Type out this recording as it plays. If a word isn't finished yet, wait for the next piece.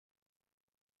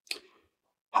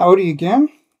Howdy again.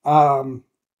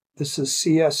 This is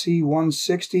CSE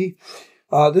 160.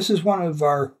 This is one of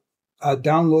our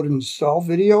download and install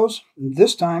videos.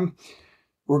 This time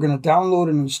we're going to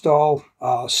download and install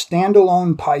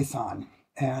Standalone Python.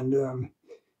 And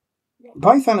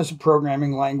Python is a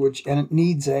programming language, and it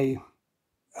needs an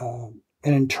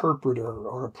interpreter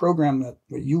or a program that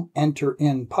you enter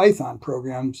in Python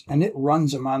programs, and it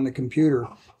runs them on the computer.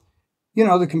 You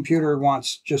know, the computer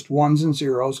wants just ones and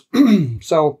zeros.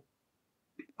 So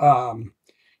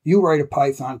you write a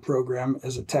Python program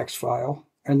as a text file,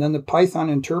 and then the Python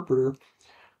interpreter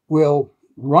will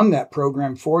run that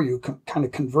program for you, kind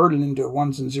of convert it into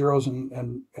ones and zeros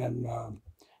and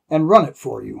run it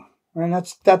for you. And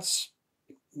that's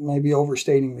maybe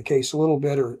overstating the case a little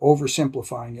bit or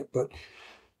oversimplifying it, but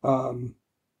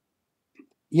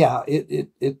yeah,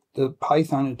 the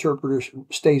Python interpreter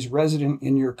stays resident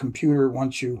in your computer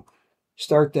once you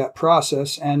start that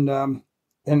process, and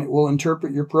it will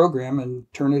interpret your program and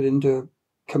turn it into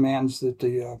commands that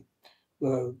the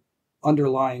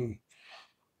underlying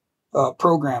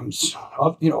programs,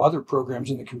 other programs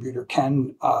in the computer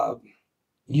can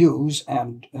use,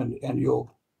 and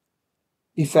you'll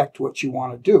effect what you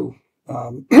want to do.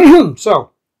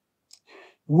 So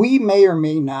we may or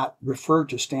may not refer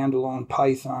to standalone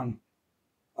Python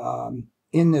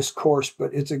in this course,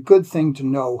 but it's a good thing to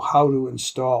know how to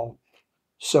install.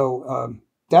 So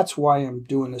that's why I'm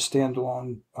doing the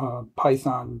standalone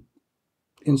Python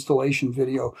installation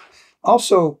video.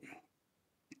 Also,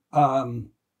 on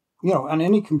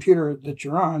any computer that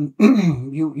you're on,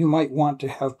 you might want to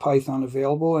have Python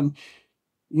available, and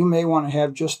you may want to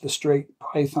have just the straight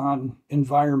Python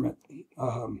environment.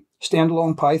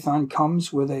 Standalone Python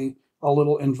comes with a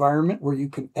little environment where you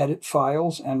can edit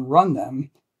files and run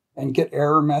them and get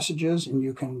error messages, and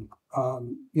you can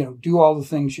do all the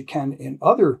things you can in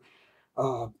other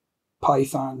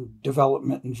Python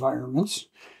development environments.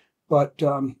 But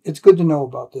it's good to know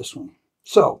about this one.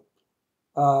 So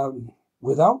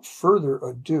without further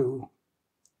ado,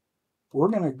 we're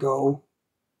going to go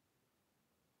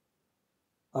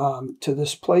to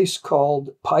this place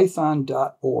called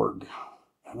python.org.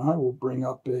 And I will bring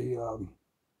up a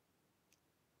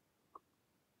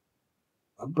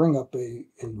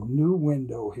new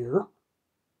window here,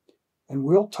 and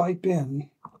we'll type in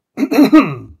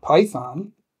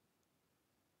python.org.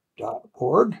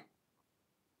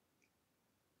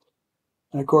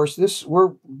 And of course,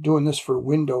 we're doing this for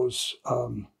Windows,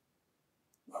 for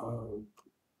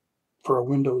a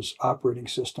Windows operating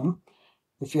system.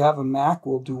 If you have a Mac,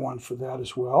 we'll do one for that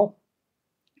as well.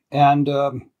 And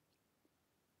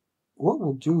what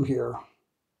we'll do here,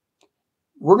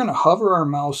 we're going to hover our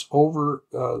mouse over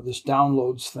this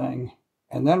downloads thing,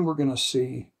 and then we're going to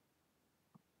see,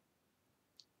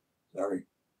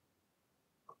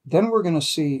 then we're going to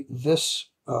see this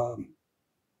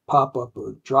pop up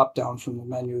or drop down from the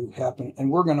menu happen, and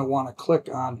we're going to want to click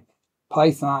on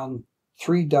Python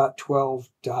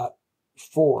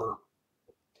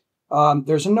 3.12.4.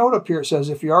 There's a note up here that says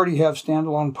if you already have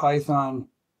standalone Python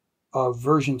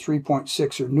version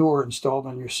 3.6 or newer installed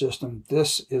on your system,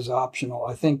 this is optional.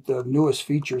 I think the newest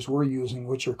features we're using,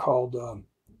 which are called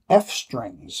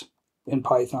f-strings in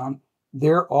Python,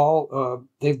 they're all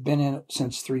they've been in it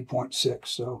since 3.6,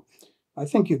 so I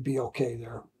think you'd be okay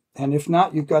there. And if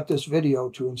not, you've got this video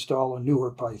to install a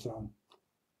newer Python.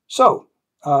 So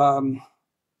we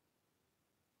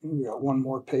got one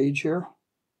more page here.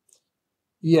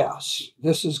 Yes,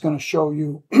 this is going to show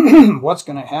you what's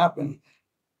going to happen.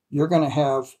 You're going to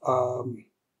have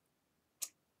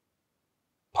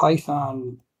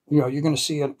Python, you're going to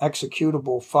see an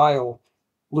executable file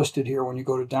listed here when you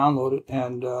go to download it,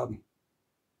 and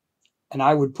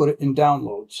I would put it in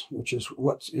downloads, which is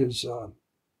what is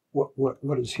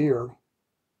here.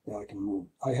 Yeah, I can move.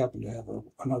 I happen to have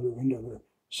another window there.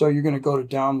 So you're going to go to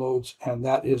downloads, and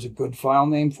that is a good file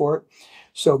name for it.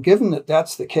 So given that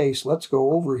that's the case, let's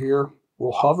go over here.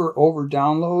 We'll hover over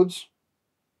downloads.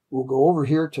 We'll go over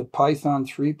here to Python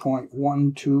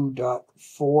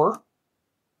 3.12.4.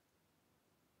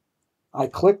 I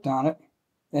clicked on it,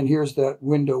 and here's that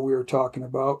window we were talking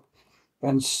about.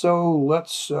 And so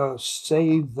let's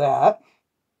save that.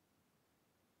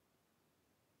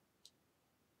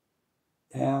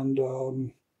 And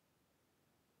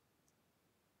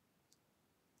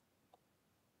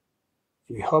if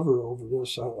we hover over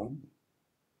this,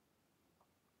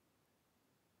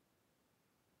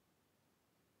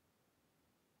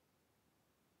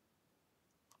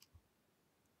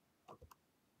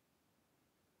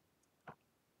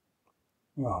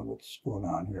 what's going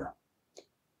on here?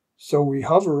 So we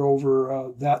hover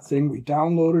over that thing, we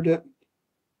downloaded it,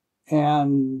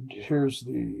 And here's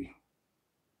the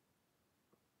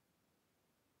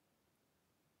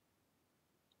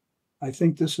I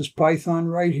think this is Python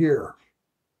right here.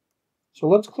 So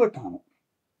let's click on it.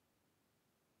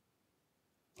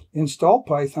 Install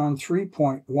Python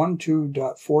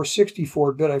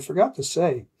 3.12.464-bit. I forgot to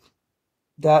say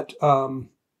that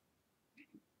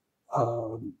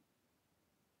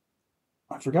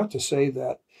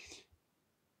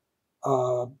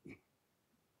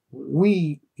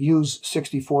we use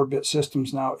 64-bit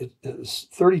systems now.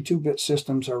 32-bit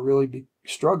systems are really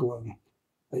struggling.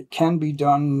 It can be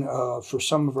done for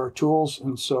some of our tools,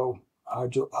 and so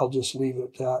I'll just leave it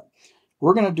at that.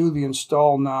 We're going to do the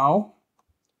install now,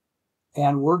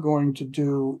 and we're going to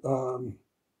do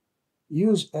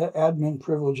use admin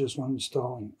privileges when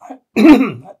installing.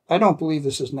 I don't believe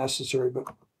this is necessary,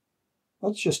 but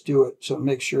let's just do it so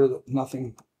make sure that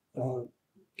nothing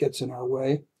gets in our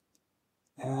way.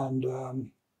 And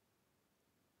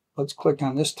let's click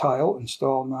on this tile,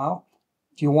 install now.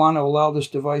 Do you want to allow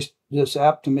this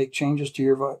app to make changes to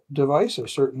your device? I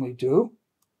certainly do.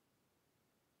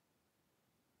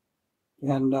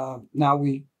 And now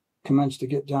we commence to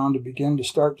get down to begin to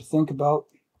start to think about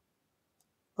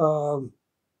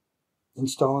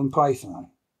installing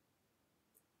Python.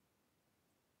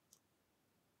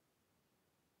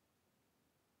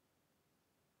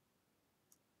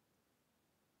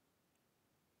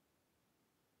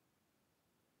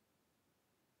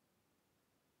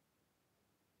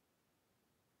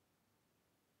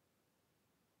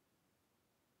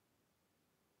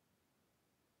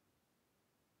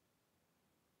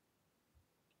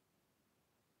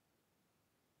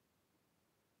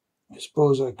 I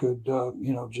suppose I could,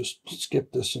 just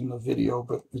skip this in the video,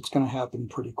 but it's going to happen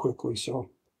pretty quickly.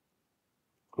 So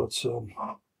let's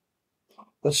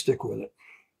stick with it.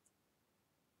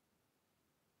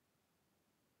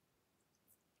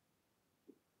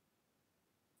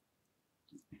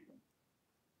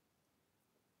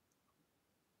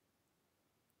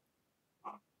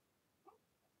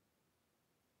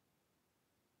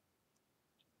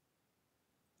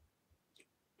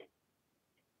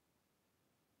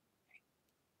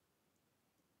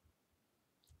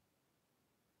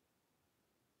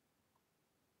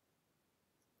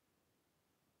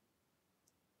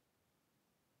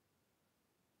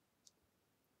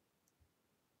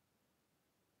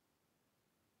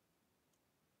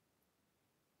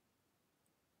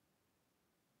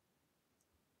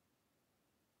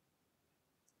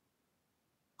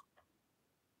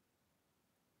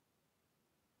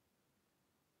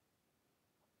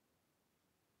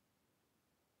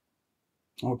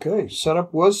 Okay,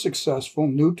 setup was successful.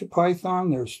 New to Python,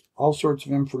 there's all sorts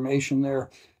of information there.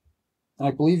 And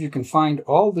I believe you can find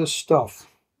all this stuff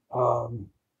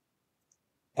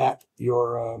at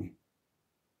your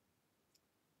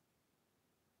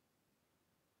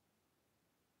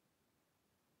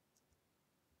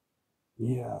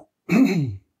Now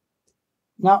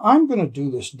I'm going to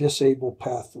do this disable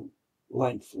path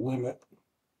length limit.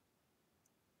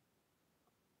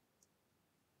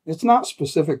 It's not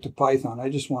specific to Python. I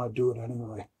just want to do it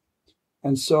anyway.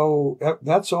 And so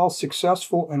that's all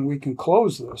successful, and we can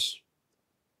close this.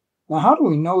 Now, how do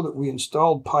we know that we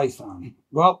installed Python?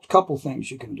 Well, a couple things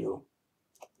you can do.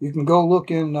 You can go look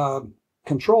in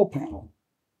Control Panel.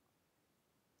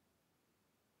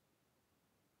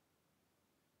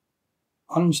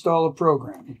 Uninstall a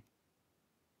program.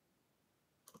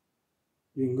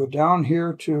 You can go down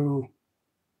here to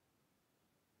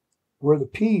where the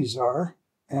P's are,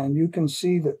 and you can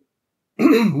see that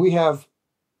we have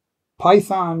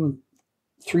Python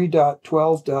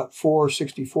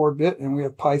 3.12.464-bit, and we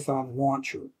have Python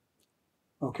Launcher.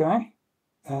 Okay?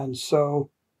 And so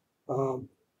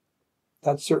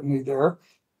that's certainly there.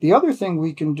 The other thing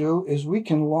we can do is we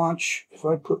can launch, if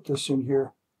I put this in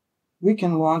here, we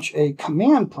can launch a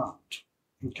command prompt.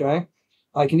 Okay?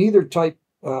 I can either type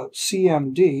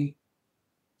CMD,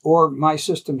 or my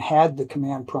system had the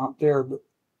command prompt there, but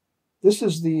this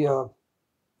is the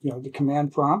the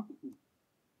command prompt,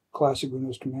 classic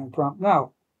Windows command prompt.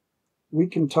 Now we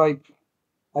can type,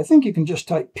 I think you can just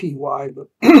type PY, but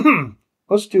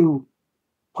let's do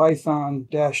Python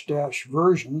 --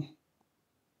 version.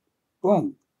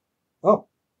 Boom. Oh,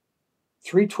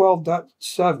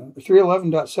 3.12.7,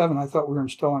 3.11.7. I thought we were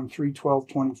installing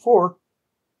 3.12.24,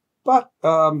 but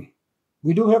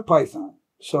we do have Python,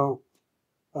 so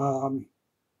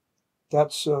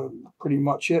that's pretty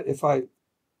much it. If I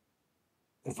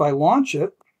launch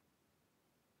it,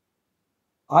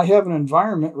 I have an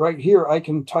environment right here. I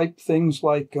can type things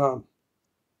like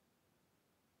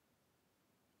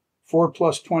 4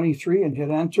 + 23 and hit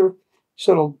enter.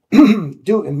 So it'll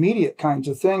do immediate kinds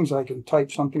of things. I can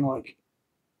type something like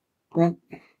print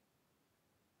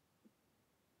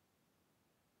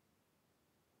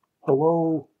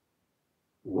hello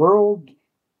world.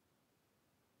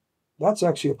 That's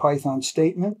actually a Python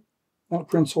statement. That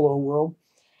prints hello world.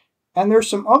 And there's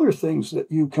some other things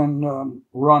that you can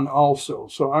run also.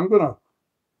 So I'm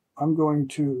going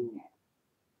to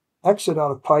exit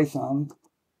out of Python,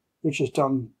 which is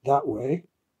done that way.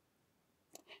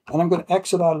 And I'm going to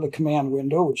exit out of the command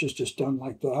window, which is just done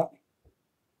like that.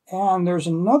 And there's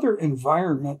another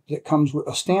environment that comes with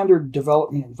a standard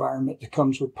development environment that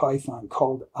comes with Python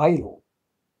called idle.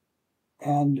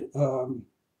 And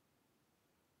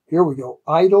here we go,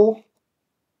 idle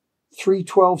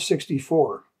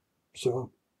 3.12.64.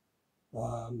 So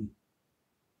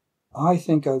I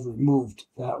think I've removed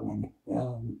that one.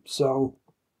 So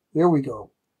here we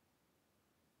go.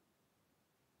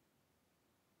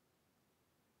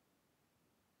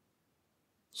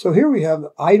 So here we have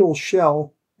the idle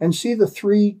shell, and see the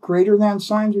 3 greater than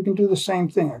signs? We can do the same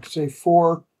thing. I could say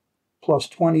 4 plus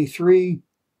 23.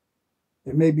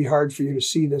 It may be hard for you to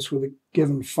see this with a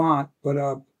given font,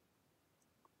 but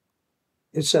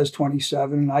it says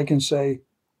 27, and I can say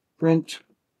print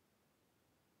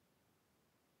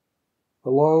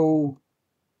hello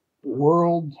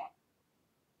world,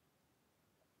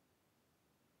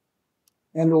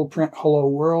 and it'll print hello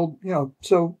world.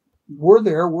 So we're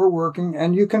there, we're working,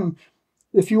 and you can,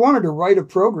 if you wanted to write a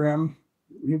program,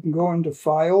 you can go into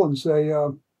File and say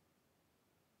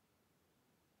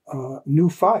New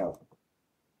File,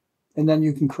 and then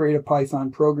you can create a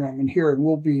Python program in here, and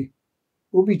we'll be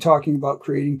talking about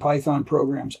creating Python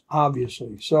programs,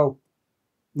 obviously. So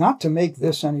not to make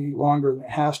this any longer than it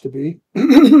has to be.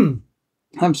 I'm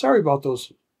sorry about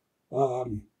those.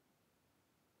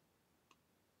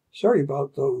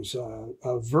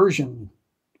 Version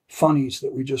funnies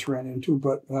that we just ran into,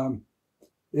 but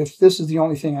if this is the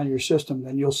only thing on your system,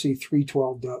 then you'll see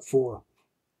 3.12.4.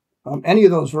 Any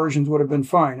of those versions would have been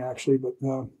fine, actually, but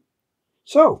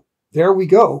so there we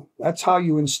go. That's how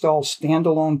you install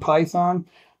standalone Python.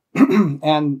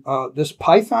 And this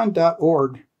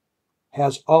python.org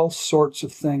has all sorts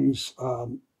of things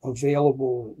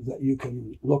available that you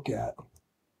can look at.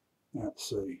 Let's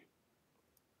see.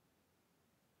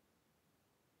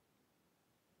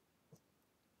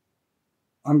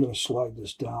 I'm going to slide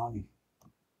this down.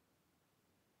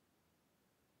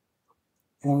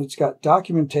 And it's got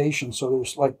documentation. So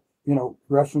there's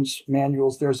reference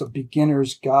manuals. There's a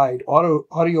beginner's guide,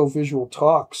 audio-visual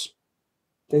talks.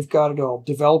 They've got it all.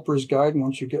 Developer's guide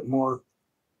once you get more,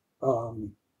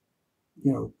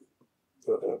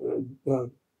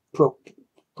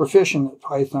 proficient at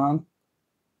Python.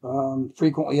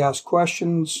 Frequently asked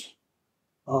questions.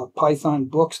 Python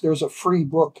books. There's a free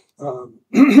book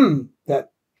that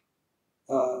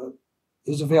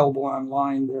is available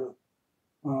online there.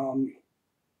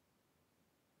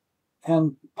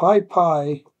 And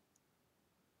PyPy,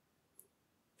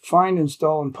 find,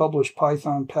 install, and publish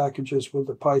Python packages with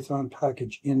the Python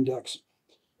package index.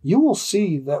 You will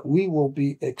see that we will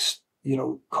be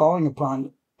calling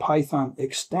upon Python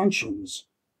extensions,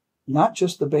 not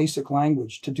just the basic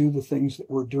language, to do the things that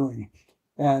we're doing.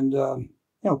 And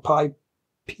PyPI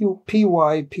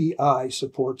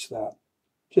supports that,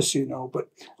 just so you know. But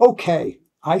okay,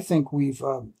 I think we've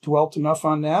dwelt enough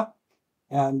on that,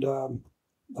 and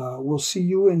we'll see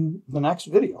you in the next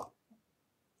video.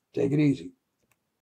 Take it easy.